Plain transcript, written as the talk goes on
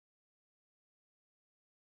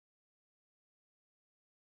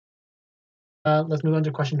Let's move on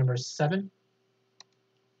to question number 7.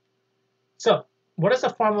 So, what is the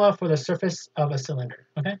formula for the surface of a cylinder?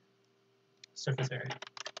 Okay, surface area.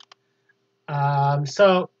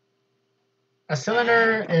 So, a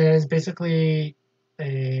cylinder is basically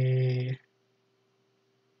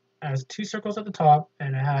has 2 circles at the top,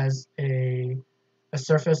 and it has a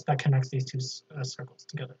surface that connects these 2 circles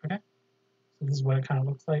together. Okay, so this is what it kind of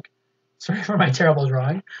looks like. Sorry for my terrible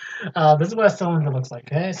drawing. This is what a cylinder looks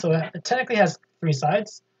like. Okay, so it technically has 3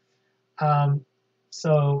 sides.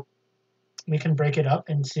 So we can break it up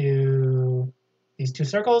into these 2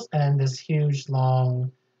 circles and this huge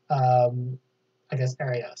long, I guess,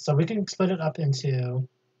 area. So we can split it up into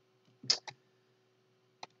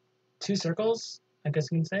 2 circles, I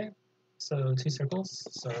guess you can say. So 2 circles.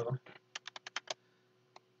 So,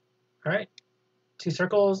 all right, 2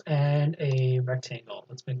 circles and a rectangle.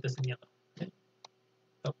 Let's make this in yellow. Okay.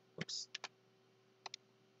 Oh, whoops.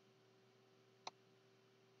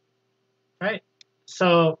 All right.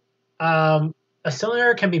 So a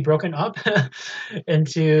cylinder can be broken up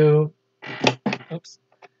into, oops,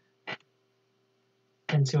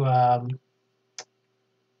 into oh,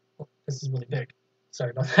 this is really big. Sorry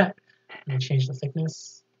about that. Let me change the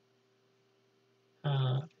thickness.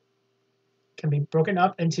 Can be broken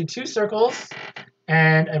up into 2 circles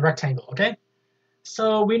and a rectangle. Okay.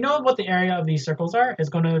 So we know what the area of these circles are. It's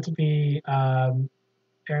going to be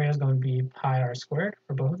area is going to be pi r squared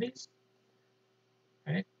for both of these.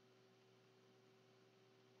 Right.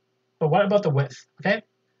 But what about the width? Okay.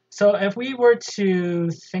 So if we were to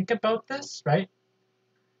think about this, right?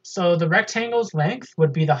 So the rectangle's length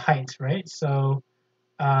would be the height, right? So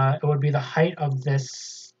it would be the height of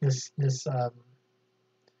this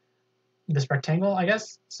rectangle, I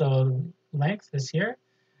guess. So length is here,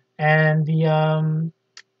 and the oh,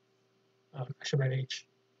 I should write h.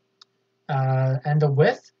 And the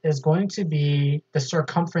width is going to be the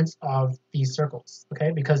circumference of these circles,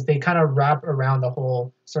 okay? Because they kind of wrap around the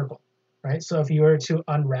whole circle, right? So if you were to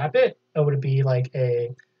unwrap it, it would be like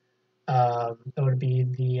it would be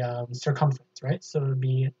the circumference, right? So it would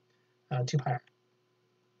be 2 pi r.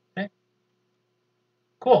 Okay,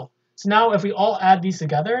 cool. So now if we all add these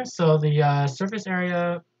together, so the surface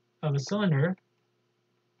area of a cylinder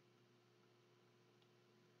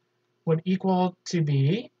would equal to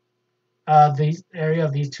be the area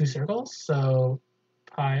of these 2 circles, so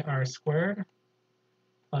pi r squared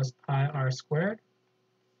plus pi r squared,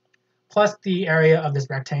 plus the area of this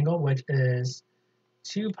rectangle, which is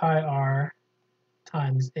 2 pi r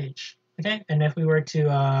times h. Okay, and if we were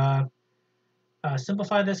to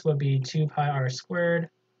simplify this, would be 2 pi r squared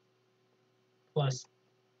plus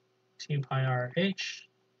 2 pi r h.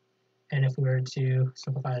 And if we were to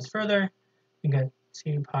simplify this further, we get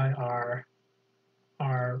 2 pi r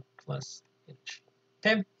plus h.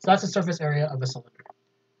 Okay, so that's the surface area of a cylinder.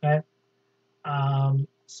 Okay,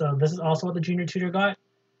 so this is also what the junior tutor got.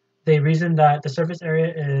 They reasoned that the surface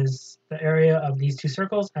area is the area of these 2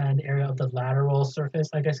 circles and the area of the lateral surface,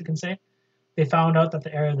 I guess you can say. They found out that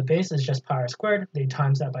the area of the base is just pi r squared. They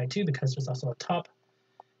times that by 2 because there's also a top.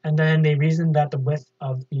 And then they reasoned that the width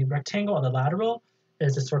of the rectangle or the lateral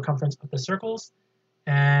is the circumference of the circles.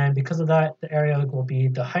 And because of that, the area will be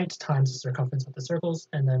the height times the circumference of the circles,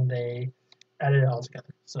 and then they added it all together.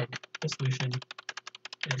 So the solution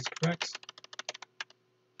is correct.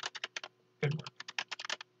 Good work.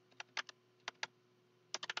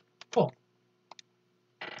 Cool.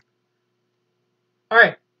 All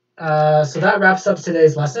right, so that wraps up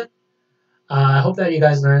today's lesson. I hope that you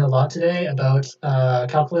guys learned a lot today about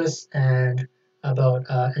calculus and about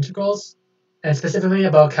integrals, and specifically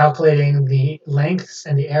about calculating the lengths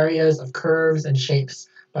and the areas of curves and shapes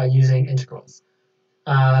by using integrals.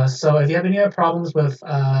 So if you have any other problems with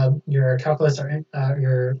your calculus or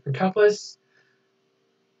your calculus,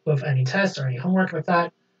 with any tests or any homework with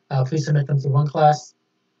that, please submit them through OneClass.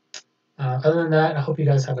 Other than that, I hope you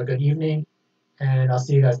guys have a good evening, and I'll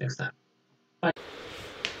see you guys next time. Bye.